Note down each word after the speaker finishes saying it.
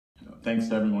Thanks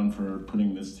to everyone for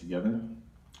putting this together.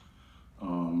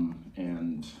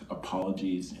 And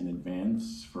apologies in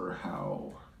advance for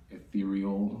how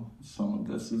ethereal some of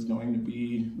this is going to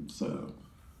be. It's a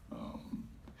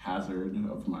hazard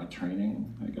of my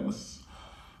training, I guess.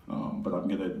 But I'm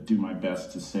gonna do my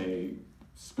best to say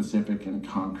specific and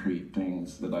concrete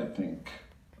things that I think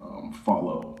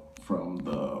follow from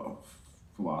the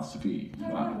philosophy.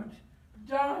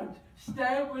 Don't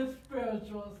stay with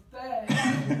spiritual, stay.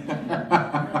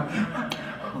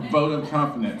 Vote of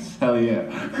confidence, hell yeah.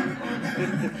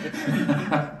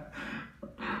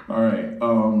 All right,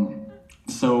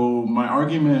 so my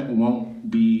argument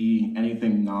won't be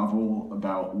anything novel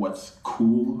about what's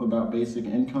cool about basic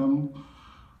income,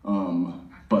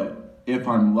 but if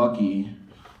I'm lucky,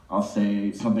 I'll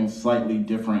say something slightly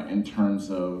different in terms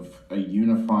of a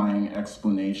unifying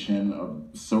explanation of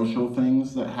social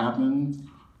things that happen,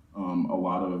 a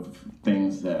lot of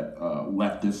things that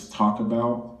leftists talk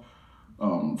about,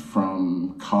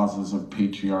 from causes of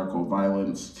patriarchal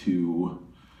violence to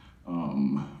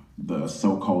the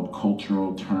so-called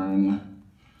cultural turn,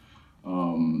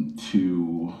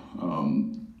 to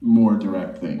more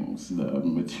direct things, the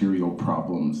material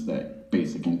problems that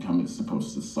basic income is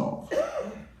supposed to solve.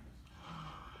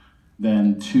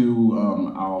 Then two,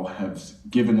 I'll have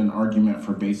given an argument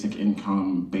for basic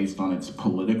income based on its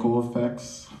political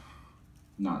effects,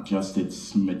 not just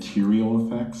its material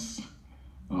effects,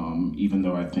 even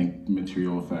though I think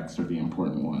material effects are the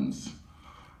important ones.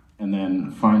 And then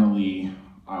finally,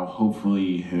 I'll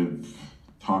hopefully have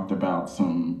talked about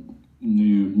some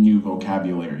new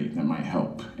vocabulary that might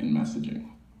help in messaging.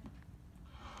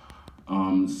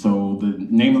 So the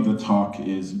name of the talk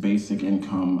is Basic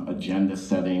Income, Agenda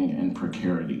Setting, and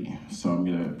Precarity. So I'm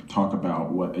gonna talk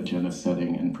about what agenda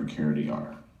setting and precarity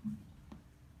are.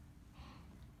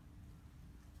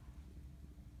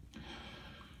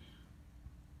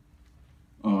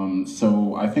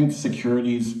 So I think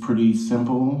security is pretty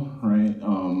simple, right?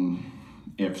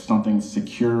 If something's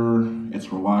secure,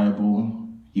 it's reliable,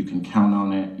 you can count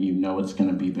on it, you know it's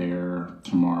gonna be there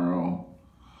tomorrow.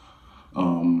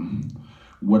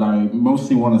 What I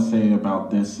mostly want to say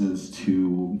about this is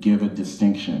to give a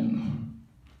distinction.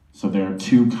 So there are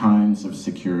two kinds of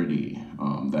security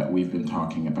that we've been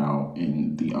talking about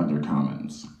in the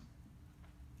undercommons.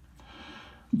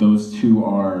 Those two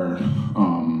are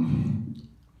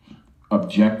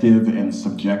objective and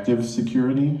subjective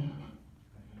security.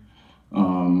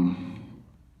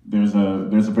 There's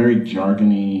a very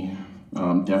jargony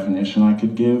definition I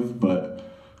could give, but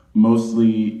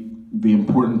mostly the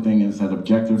important thing is that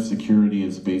objective security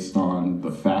is based on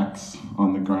the facts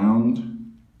on the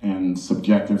ground, and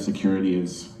subjective security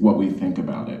is what we think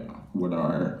about it, what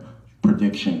our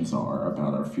predictions are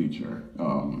about our future,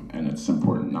 and it's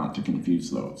important not to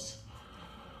confuse those.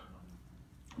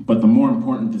 But the more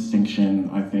important distinction,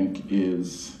 I think,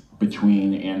 is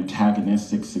between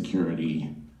antagonistic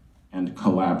security and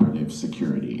collaborative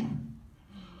security.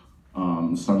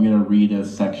 So I'm going to read a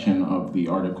section of the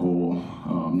article,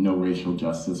 No Racial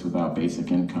Justice Without Basic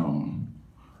Income,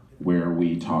 where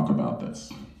we talk about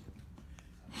this.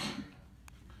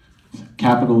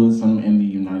 Capitalism in the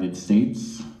United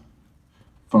States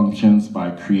functions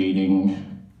by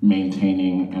creating,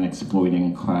 maintaining, and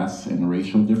exploiting class and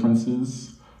racial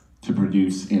differences to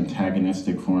produce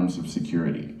antagonistic forms of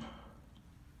security.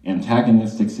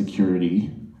 Antagonistic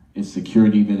security is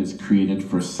security that is created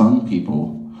for some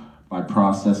people by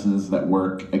processes that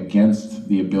work against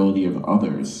the ability of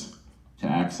others to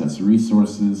access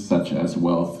resources such as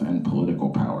wealth and political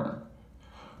power.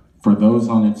 For those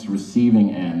on its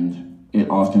receiving end, it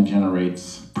often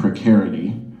generates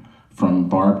precarity, from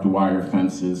barbed wire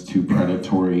fences to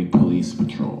predatory police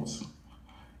patrols.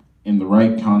 In the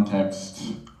right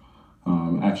context,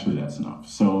 actually that's enough.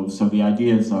 So the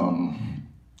idea is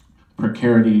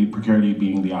precarity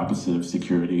being the opposite of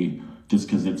security, just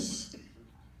because it's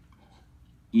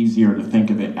easier to think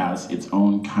of it as its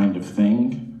own kind of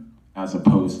thing, as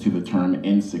opposed to the term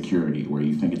insecurity, where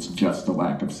you think it's just a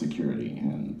lack of security,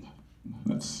 and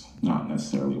that's not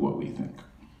necessarily what we think.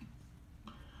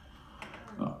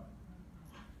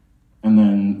 And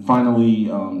then finally,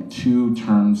 two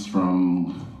terms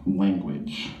from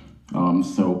language.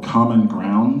 So common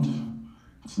ground,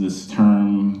 it's this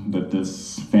term that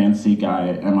this fancy guy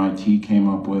at MIT came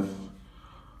up with.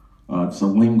 It's a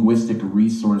linguistic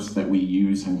resource that we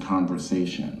use in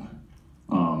conversation.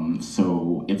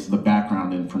 So it's the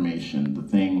background information, the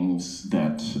things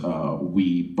that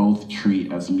we both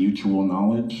treat as mutual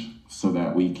knowledge so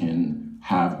that we can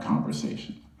have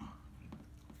conversation.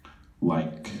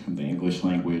 Like the English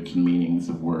language, meanings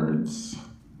of words,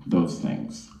 those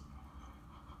things.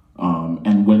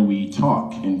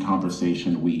 talk in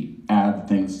conversation, we add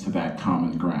things to that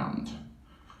common ground.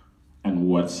 And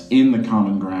what's in the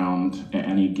common ground at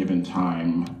any given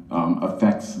time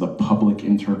affects the public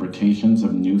interpretations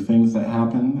of new things that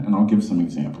happen, and I'll give some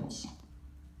examples.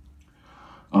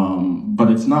 But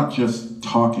it's not just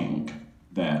talking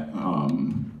that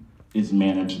is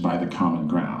managed by the common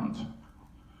ground,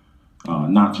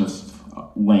 not just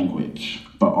language,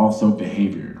 but also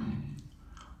behavior.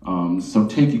 So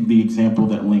take the example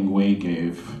that Ling Wei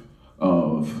gave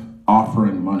of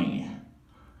offering money.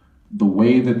 The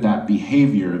way that that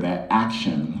behavior, that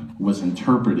action was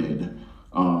interpreted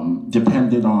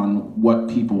depended on what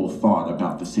people thought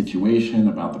about the situation,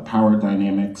 about the power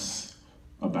dynamics,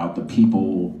 about the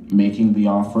people making the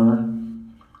offer,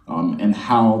 and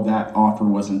how that offer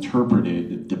was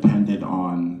interpreted depended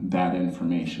on that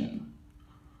information.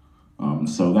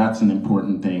 So that's an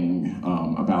important thing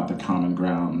about the common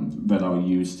ground that I'll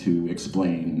use to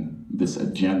explain this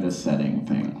agenda setting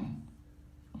thing.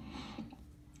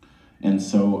 And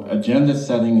so agenda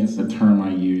setting is the term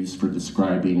I use for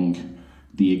describing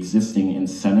the existing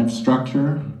incentive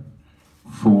structure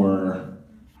for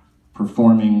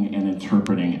performing and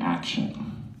interpreting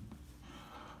action.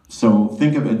 So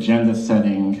think of agenda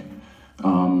setting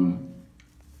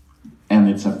and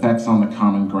its effects on the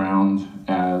common ground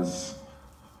as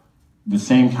the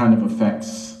same kind of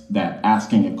effects that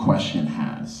asking a question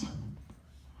has.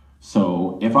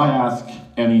 So if I ask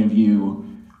any of you,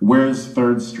 where's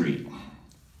 3rd Street?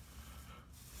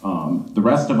 The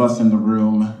rest of us in the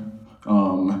room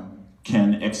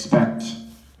can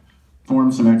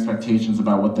form some expectations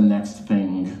about what the next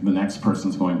thing the next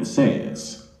person's going to say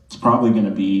is. It's probably going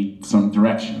to be some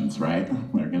directions, right?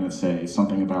 They're going to say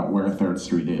something about where 3rd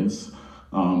Street is,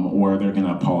 or they're going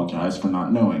to apologize for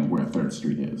not knowing where 3rd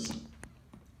Street is.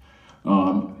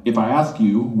 If I ask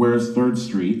you, where's 3rd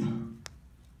Street?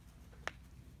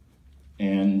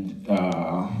 And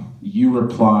you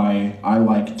reply, I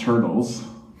like turtles.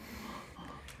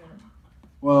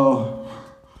 Well,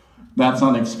 that's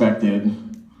unexpected.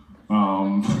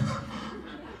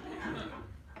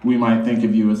 We might think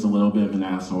of you as a little bit of an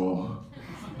asshole.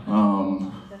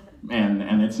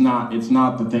 And it's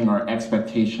not the thing our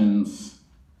expectations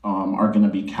are going to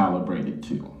be calibrated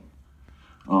to.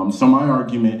 So my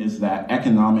argument is that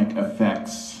economic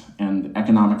effects and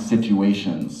economic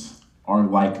situations are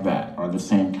like that, are the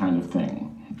same kind of thing.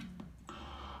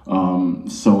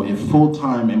 So if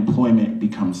full-time employment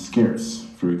becomes scarce,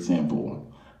 for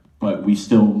example, but we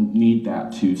still need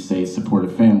that to, say, support a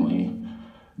family,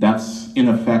 that's in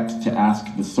effect to ask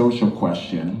the social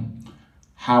question,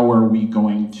 how are we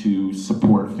going to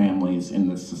support families in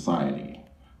this society?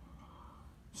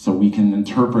 So we can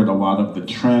interpret a lot of the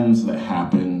trends that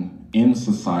happen in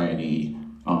society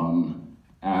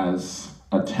as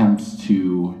attempts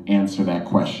to answer that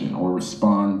question or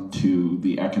respond to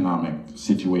the economic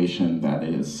situation that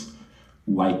is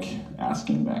like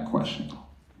asking that question.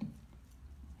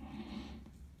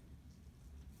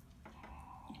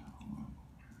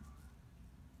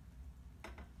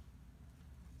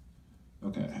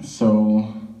 Okay,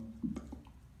 so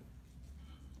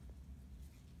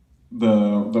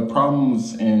the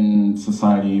problems in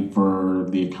society for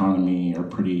the economy are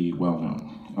pretty well known.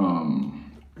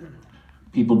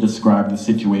 People describe the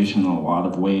situation in a lot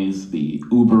of ways: the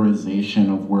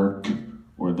Uberization of work,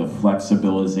 or the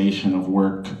flexibilization of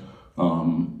work,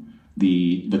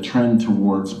 the trend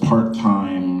towards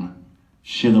part-time,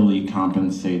 shittily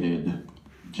compensated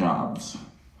jobs,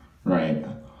 right?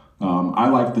 I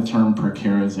like the term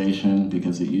precarization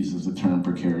because it uses the term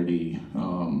precarity,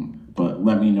 but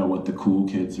let me know what the cool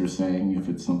kids are saying if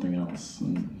it's something else,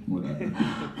 and whatever,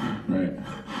 right?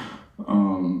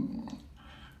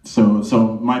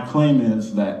 So my claim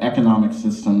is that economic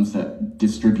systems that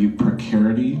distribute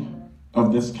precarity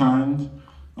of this kind,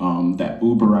 that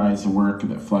Uberize work,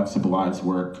 that flexibilize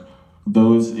work,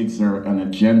 those exert an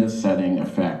agenda-setting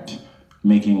effect,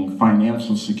 making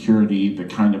financial security the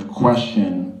kind of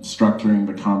question structuring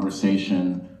the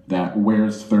conversation that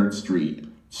where's 3rd Street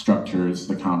structures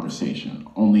the conversation.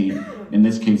 Only in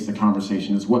this case, the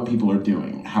conversation is what people are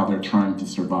doing, how they're trying to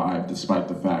survive despite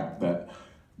the fact that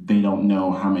they don't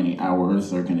know how many hours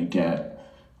they're going to get.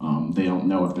 They don't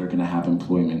know if they're going to have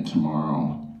employment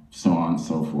tomorrow, so on and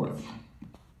so forth.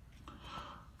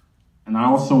 And I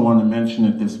also want to mention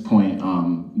at this point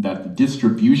that the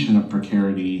distribution of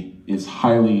precarity is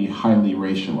highly, highly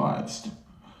racialized.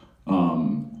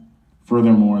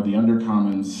 Furthermore, the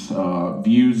Undercommons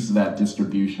views that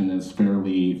distribution as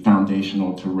fairly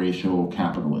foundational to racial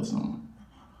capitalism.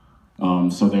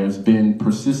 So there's been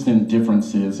persistent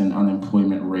differences in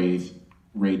unemployment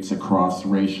rates across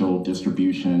racial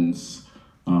distributions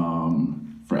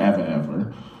forever,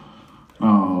 ever.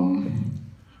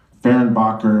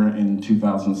 Fehrenbacher in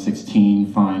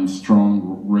 2016 finds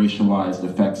strong racialized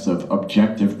effects of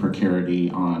objective precarity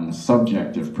on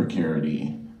subjective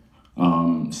precarity.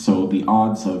 So the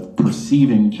odds of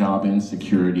perceiving job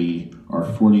insecurity are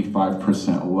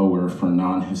 45% lower for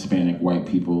non-Hispanic white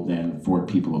people than for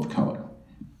people of color.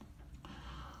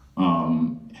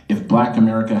 If Black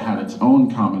America had its own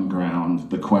common ground,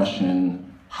 the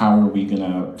question, how are we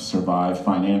gonna survive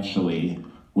financially,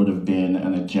 would have been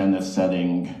an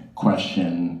agenda-setting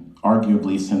question,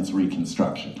 arguably since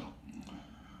Reconstruction.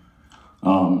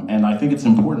 And I think it's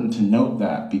important to note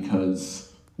that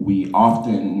because we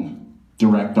often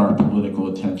direct our political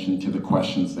attention to the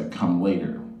questions that come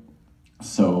later.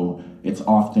 So it's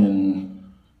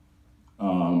often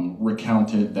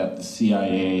recounted that the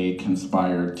CIA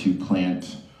conspired to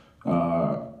plant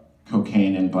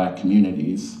cocaine in Black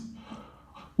communities,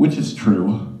 which is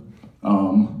true.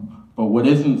 But what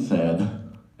isn't said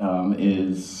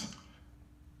is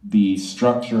the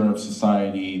structure of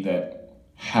society that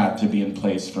had to be in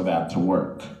place for that to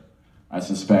work. I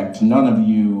suspect none of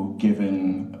you,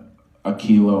 given a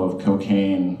kilo of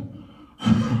cocaine,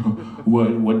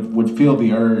 would feel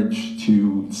the urge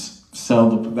to sell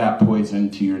that poison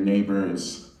to your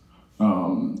neighbors,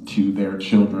 to their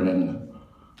children,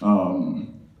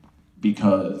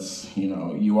 because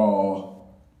you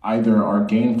all either are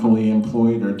gainfully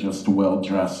employed or just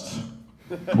well-dressed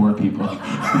poor people.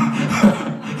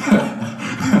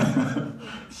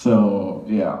 So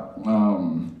yeah.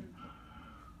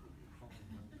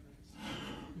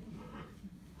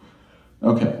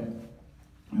 Okay,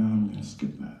 I'm gonna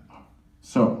skip that.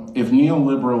 So if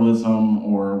neoliberalism,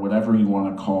 or whatever you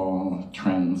want to call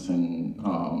trends in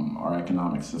our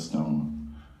economic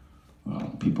system,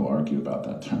 people argue about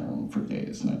that term for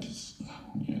days, and I just,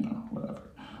 whatever.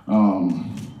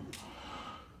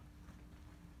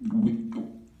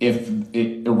 If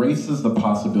it erases the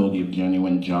possibility of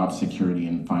genuine job security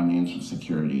and financial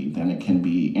security, then it can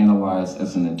be analyzed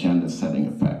as an agenda-setting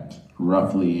effect,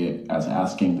 roughly as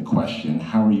asking the question,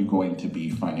 how are you going to be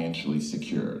financially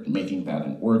secured? Making that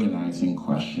an organizing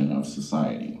question of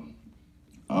society.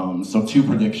 So 2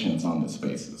 predictions on this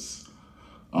basis.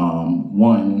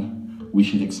 One, we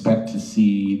should expect to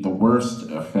see the worst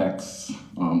effects,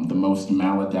 the most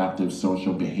maladaptive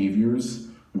social behaviors,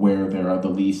 where there are the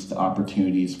least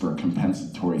opportunities for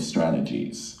compensatory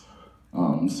strategies.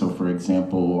 So for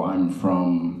example, I'm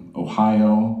from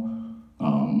Ohio,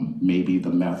 maybe the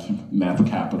meth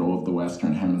capital of the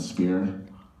Western Hemisphere,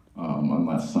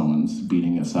 unless someone's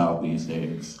beating us out these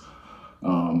days,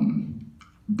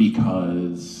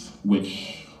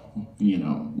 which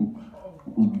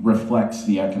reflects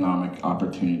the economic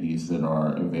opportunities that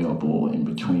are available in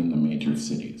between the major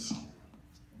cities.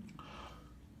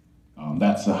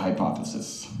 That's a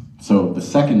hypothesis. So the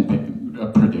second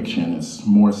prediction is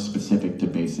more specific to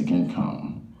basic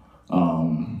income.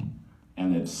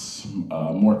 And it's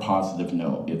a more positive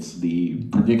note. It's the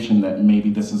prediction that maybe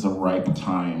this is a ripe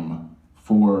time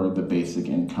for the basic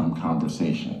income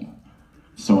conversation.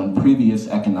 So in previous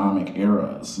economic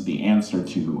eras, the answer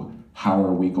to how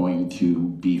are we going to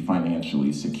be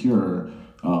financially secure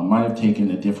might have taken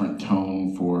a different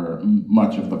tone for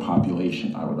much of the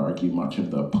population. I would argue much of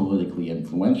the politically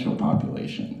influential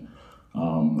population.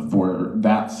 For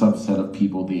that subset of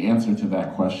people, the answer to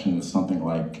that question is something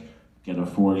like, get a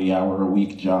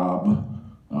 40-hour-a-week job,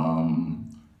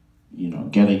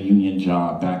 get a union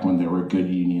job back when there were good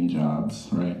union jobs,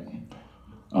 right?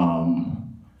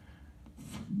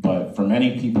 But for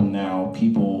many people now,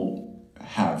 people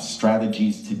have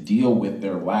strategies to deal with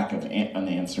their lack of an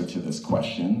answer to this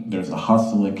question. There's a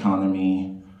hustle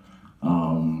economy.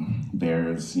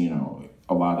 There's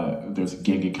there's a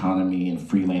gig economy and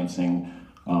freelancing,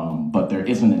 but there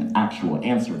isn't an actual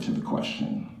answer to the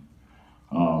question.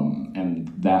 And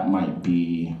that might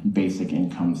be basic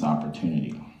income's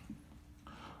opportunity.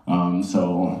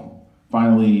 So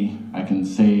finally, I can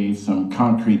say some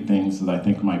concrete things that I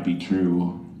think might be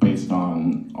true based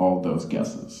on all those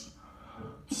guesses.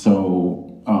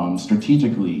 So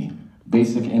strategically,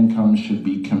 basic income should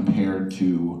be compared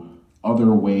to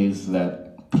other ways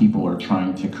that people are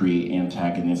trying to create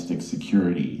antagonistic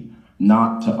security,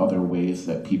 not to other ways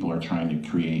that people are trying to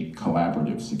create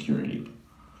collaborative security.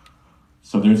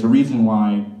 So there's a reason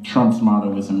why Trump's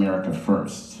motto is America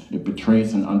First. It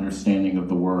betrays an understanding of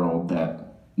the world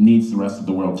that needs the rest of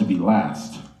the world to be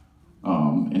last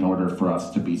in order for us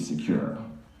to be secure.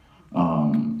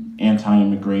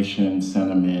 Anti-immigration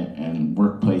sentiment and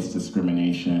workplace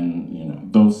discrimination,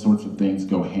 those sorts of things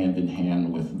go hand in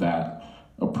hand with that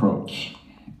approach.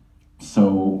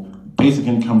 So basic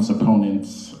income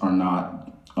opponents are not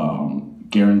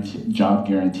job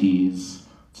guarantees,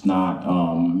 it's not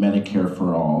Medicare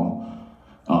for all,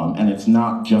 and it's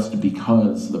not just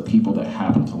because the people that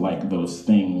happen to like those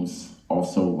things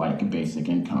also like basic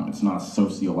income. It's not a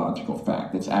sociological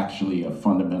fact, it's actually a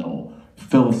fundamental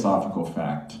philosophical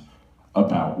fact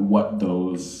about what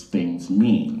those things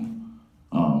mean.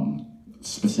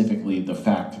 Specifically, the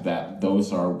fact that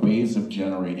those are ways of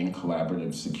generating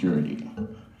collaborative security.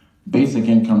 Basic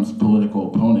income's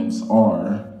political opponents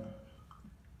are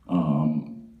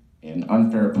an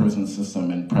unfair prison system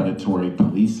and predatory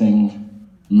policing,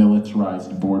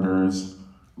 militarized borders,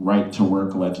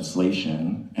 right-to-work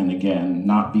legislation, and again,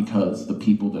 not because the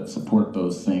people that support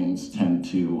those things tend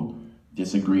to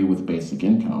disagree with basic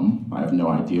income. I have no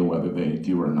idea whether they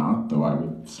do or not, though I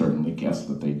would certainly guess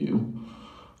that they do.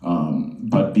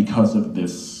 But because of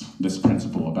this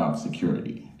principle about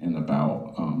security and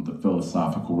about the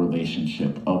philosophical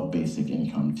relationship of basic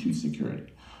income to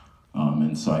security.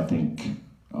 And so I think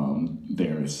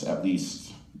there's at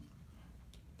least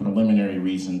preliminary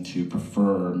reason to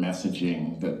prefer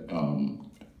messaging that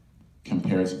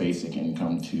compares basic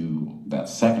income to that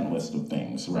second list of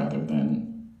things rather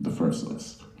than the first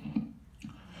list.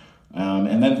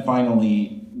 And then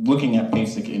finally, looking at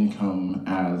basic income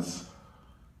as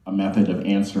a method of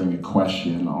answering a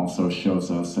question also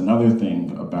shows us another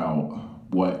thing about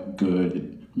what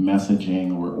good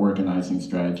messaging or organizing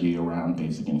strategy around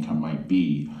basic income might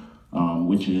be,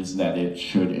 which is that it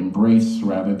should embrace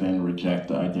rather than reject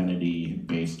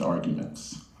identity-based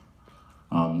arguments.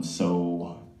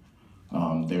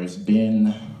 There's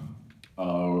been,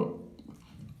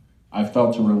 I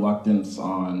felt a reluctance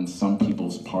on some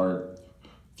people's part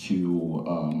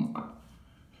to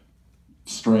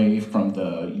stray from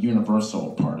the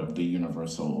universal part of the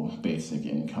universal basic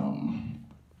income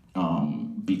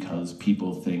because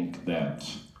people think that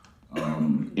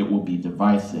it will be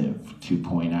divisive to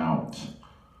point out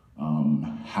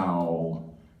how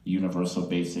universal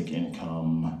basic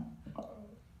income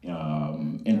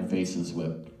interfaces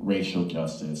with racial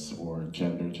justice or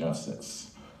gender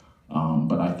justice.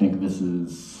 But I think this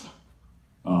is,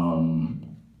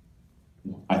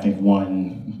 I think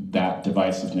one, that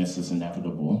divisiveness is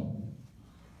inevitable.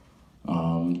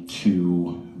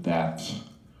 Two, that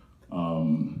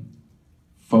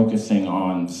focusing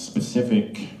on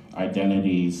specific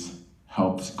identities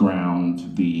helps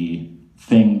ground the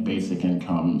thing basic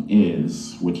income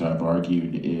is, which I've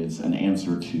argued is an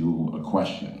answer to a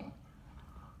question.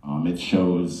 It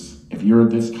shows if you're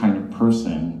this kind of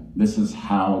person, this is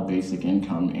how basic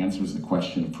income answers the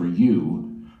question for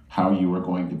you, how you are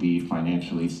going to be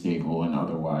financially stable and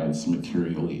otherwise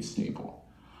materially stable.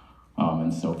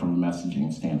 And so from a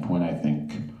messaging standpoint, I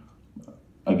think,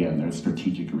 again, there's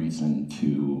strategic reason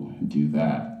to do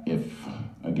that if,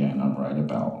 again, I'm right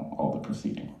about all the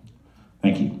proceeding.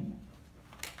 Thank you.